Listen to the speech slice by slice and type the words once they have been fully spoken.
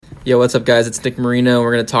Yo, what's up, guys? It's Nick Marino.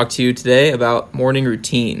 We're going to talk to you today about morning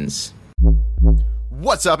routines.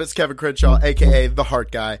 What's up? It's Kevin Crenshaw, a.k.a. The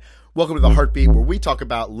Heart Guy. Welcome to The Heartbeat, where we talk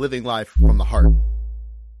about living life from the heart.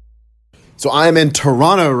 So I am in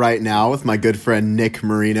Toronto right now with my good friend Nick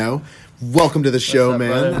Marino. Welcome to the show,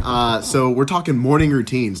 man. So we're talking morning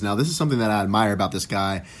routines. Now, this is something that I admire about this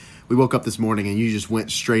guy. We woke up this morning and you just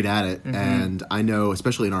went straight at it. Mm-hmm. And I know,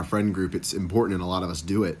 especially in our friend group, it's important and a lot of us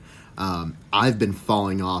do it. I've been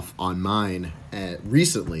falling off on mine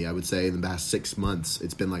recently, I would say, in the past 6 months.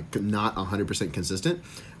 It's been like not 100% consistent.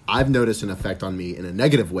 I've noticed an effect on me in a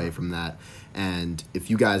negative way from that. And if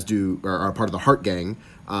you guys are part of the Heart Gang,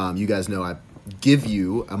 you guys know I give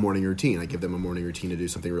you a morning routine. I give them a morning routine to do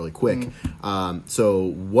something really quick. So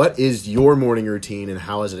what is your morning routine and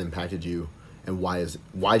how has it impacted you? And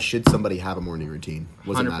why should somebody have a morning routine?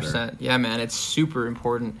 What does 100%. it matter? Yeah, man, it's super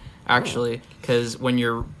important, actually, because when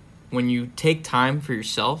you take time for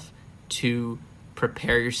yourself to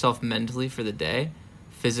prepare yourself mentally for the day,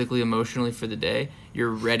 physically, emotionally for the day,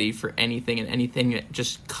 you're ready for anything and anything that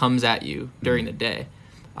just comes at you during the day.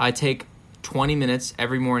 I take 20 minutes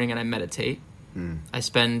every morning and I meditate. I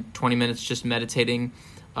spend 20 minutes just meditating,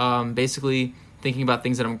 basically thinking about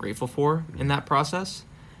things that I'm grateful for in that process.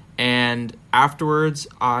 And afterwards,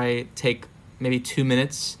 I take maybe 2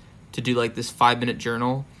 minutes to do like this 5-minute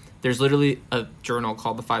journal. There's literally a journal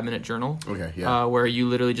called the 5-minute journal. Okay, yeah. Where you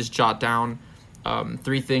literally just jot down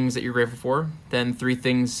 3 things that you're grateful for, then 3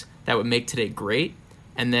 things that would make today great,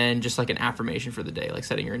 and then just like an affirmation for the day, like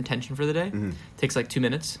setting your intention for the day. Takes like 2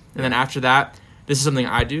 minutes. And then after that, this is something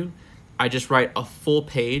I do. I just write a full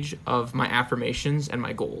page of my affirmations and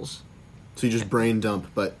my goals. So you just brain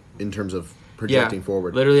dump, but in terms of projecting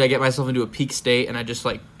forward. Literally, I get myself into a peak state, and I just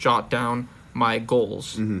like jot down my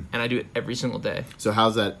goals, and I do it every single day. So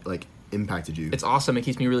how's that like impacted you? It's awesome. It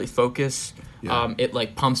keeps me really focused. Yeah. It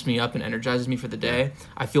like pumps me up and energizes me for the day. Yeah.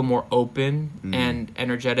 I feel more open and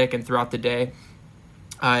energetic, and throughout the day,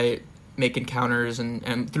 I make encounters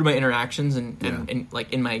and through my interactions and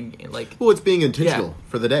like in my like. Well, it's being intentional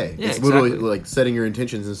for the day. Yeah, it's literally like setting your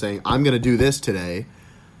intentions and saying, "I'm going to do this today,"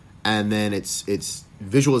 and then it's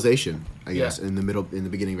visualization, I guess, in the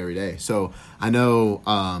beginning of every day. So I know,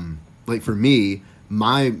 like for me,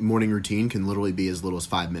 my morning routine can literally be as little as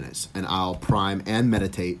 5 minutes, and I'll prime and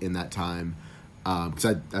meditate in that time. Because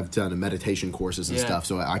I've done meditation courses and stuff,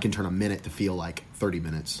 so I can turn a minute to feel like 30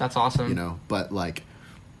 minutes. That's awesome. You know, but like,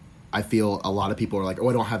 I feel a lot of people are like, "Oh,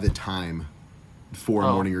 I don't have the time for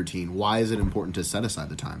a morning routine." Why is it important to set aside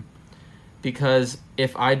the time? Because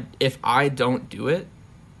if I don't do it,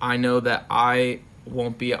 I know that I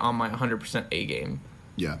won't be on my 100% A game.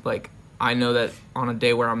 Yeah. Like, I know that on a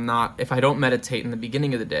day where I'm not, if I don't meditate in the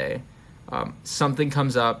beginning of the day, something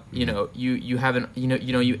comes up, you know, you haven't,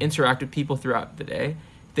 you interact with people throughout the day,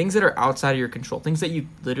 things that are outside of your control, things that you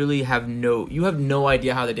literally have no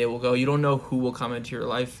idea how the day will go. You don't know who will come into your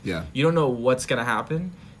life. Yeah. You don't know what's going to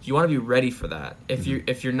happen. You want to be ready for that. If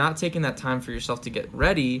you're not taking that time for yourself to get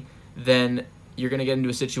ready, then you're going to get into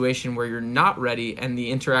a situation where you're not ready and the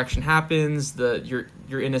interaction happens,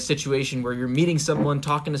 you're in a situation where you're meeting someone,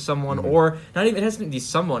 talking to someone, or not even, it hasn't to be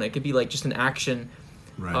someone, it could be like just an action.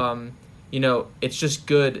 Right. It's just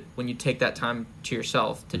good when you take that time to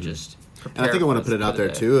yourself to just prepare. And I think I want to put it out there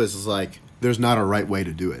too, is like, there's not a right way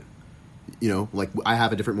to do it. You know, like I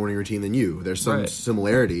have a different morning routine than you. There's some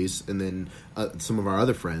similarities, and then some of our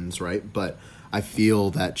other friends, right? But I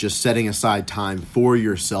feel that just setting aside time for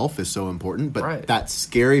yourself is so important, but that's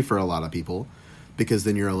scary for a lot of people because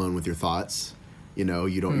then you're alone with your thoughts. You know,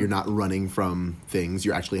 you're not running from things.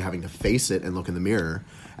 You're actually having to face it and look in the mirror.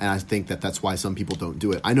 And I think that's why some people don't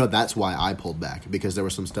do it. I know that's why I pulled back, because there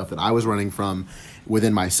was some stuff that I was running from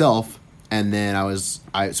within myself. And then I was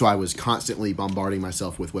constantly bombarding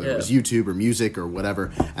myself with whether it was YouTube or music or whatever,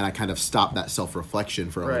 and I kind of stopped that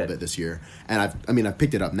self-reflection for a little bit this year. And I've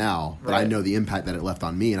picked it up now, but I know the impact that it left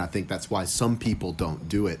on me, and I think that's why some people don't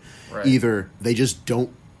do it. Right. Either they just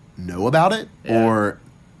don't know about it, or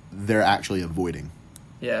they're actually avoiding.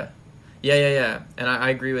 Yeah. And I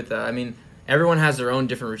agree with that. I mean, everyone has their own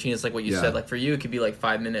different routine. It's like what you said. Like for you, it could be like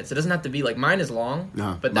 5 minutes. It doesn't have to be like mine is long.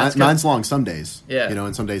 But mine's long some days. Yeah. You know,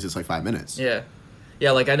 and some days it's like 5 minutes. Yeah.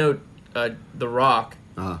 Yeah, like I know The Rock,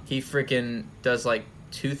 he freaking does like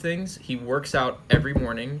 2 things. He works out every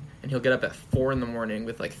morning, and he'll get up at 4 a.m.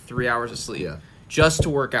 with like 3 hours of sleep just to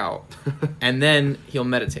work out. And then he'll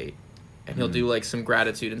meditate. And he'll do like some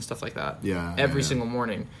gratitude and stuff like that. Every single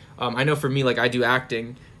morning. I know for me, like I do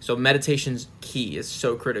acting, so meditation's key is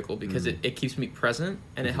so critical because it keeps me present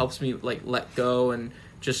and it helps me like let go and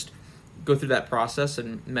just go through that process,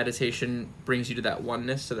 and meditation brings you to that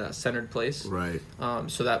oneness, to that centered place. Right.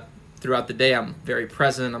 So that throughout the day, I'm very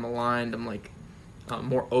present, I'm aligned, I'm like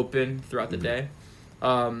more open throughout the day.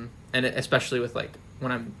 Especially with like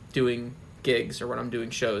when I'm doing gigs or when I'm doing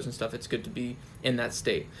shows and stuff, it's good to be in that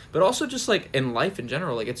state. But also just like in life in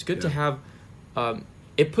general, like it's good to have,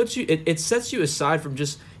 it puts you, it sets you aside from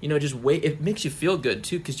just, just wait. It makes you feel good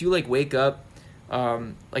too. 'Cause you like wake up,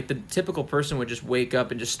 like the typical person would just wake up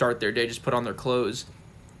and just start their day, just put on their clothes,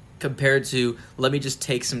 compared to let me just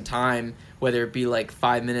take some time, whether it be like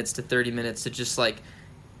 5 minutes to 30 minutes to just like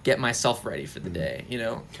get myself ready for the day,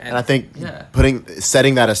 And I think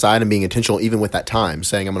setting that aside and being intentional even with that time,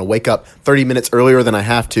 saying I'm going to wake up 30 minutes earlier than I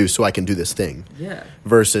have to so I can do this thing. Yeah.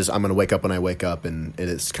 Versus I'm going to wake up when I wake up and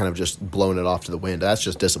it's kind of just blowing it off to the wind. That's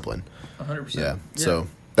just discipline. 100%. Yeah. So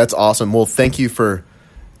that's awesome. Well, thank you for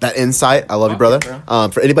that insight. I love you, brother.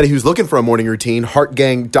 For anybody who's looking for a morning routine,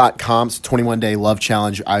 heartgang.com. It's a 21-day love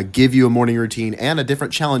challenge. I give you a morning routine and a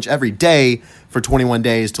different challenge every day for 21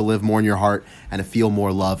 days to live more in your heart and to feel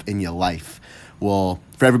more love in your life. Well,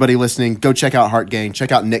 for everybody listening, go check out Heart Gang.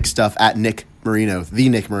 Check out Nick's stuff at Nick Marino, the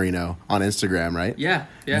Nick Marino on Instagram, right? Yeah.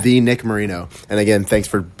 The Nick Marino. And again, thanks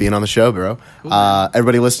for being on the show, bro. Cool.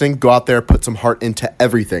 Everybody listening, go out there, put some heart into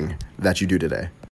everything that you do today.